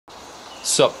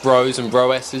Sup bros and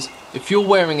broesses, if you're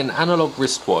wearing an analog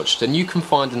wristwatch then you can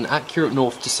find an accurate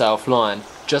north to south line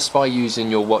just by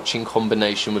using your watch in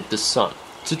combination with the sun.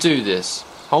 To do this,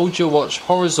 hold your watch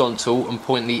horizontal and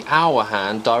point the hour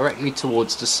hand directly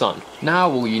towards the sun.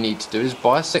 Now all you need to do is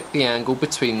bisect the angle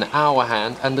between the hour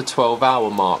hand and the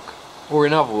 12-hour mark, or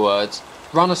in other words,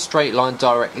 run a straight line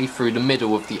directly through the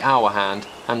middle of the hour hand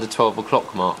and the 12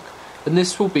 o'clock mark. And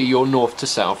this will be your north to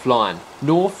south line.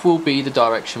 North will be the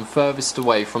direction furthest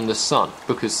away from the sun,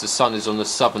 because the sun is on the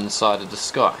southern side of the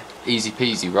sky. Easy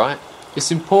peasy, right?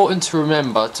 It's important to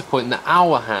remember to point the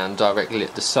hour hand directly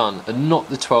at the sun and not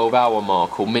the 12-hour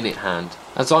mark or minute hand.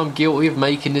 As I'm guilty of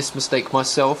making this mistake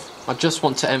myself, I just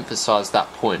want to emphasise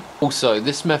that point. Also,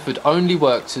 this method only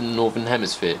works in the Northern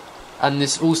Hemisphere. And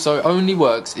this also only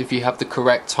works if you have the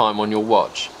correct time on your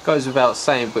watch. Goes without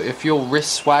saying, but if your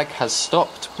wrist swag has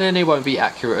stopped, then it won't be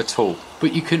accurate at all.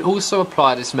 But you can also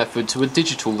apply this method to a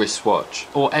digital wristwatch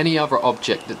or any other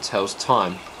object that tells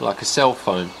time, like a cell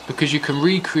phone, because you can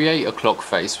recreate a clock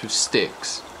face with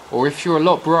sticks. Or if you're a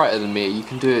lot brighter than me, you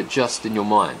can do it just in your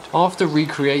mind. After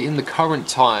recreating the current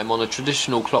time on a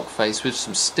traditional clock face with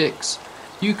some sticks,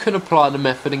 you can apply the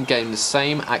method and gain the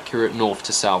same accurate north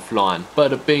to south line.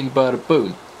 Bada bing, bada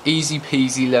boom. Easy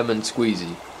peasy lemon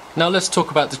squeezy. Now let's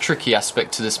talk about the tricky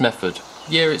aspect to this method.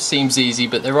 Yeah, it seems easy,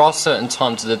 but there are certain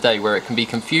times of the day where it can be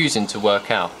confusing to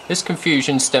work out. This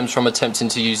confusion stems from attempting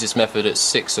to use this method at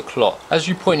 6 o'clock. As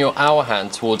you point your hour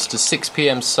hand towards the 6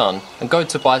 PM sun and go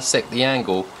to bisect the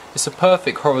angle, it's a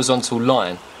perfect horizontal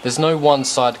line. There's no one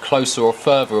side closer or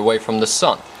further away from the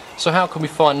sun. So how can we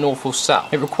find north or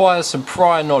south? It requires some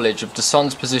prior knowledge of the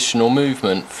sun's position or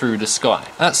movement through the sky.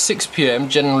 At 6 PM,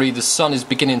 generally the sun is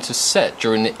beginning to set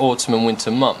during the autumn and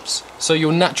winter months, so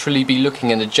you'll naturally be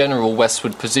looking in a general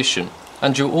westward position,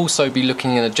 and you'll also be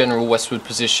looking in a general westward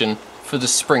position for the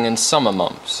spring and summer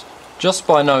months. Just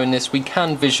by knowing this, we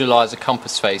can visualise a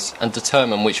compass face and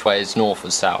determine which way is north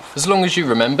or south. As long as you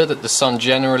remember that the sun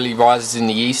generally rises in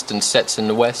the east and sets in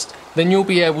the west, then you'll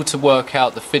be able to work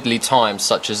out the fiddly times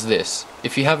such as this.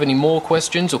 If you have any more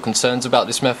questions or concerns about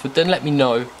this method, then let me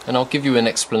know and I'll give you an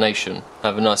explanation.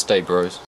 Have a nice day, bros.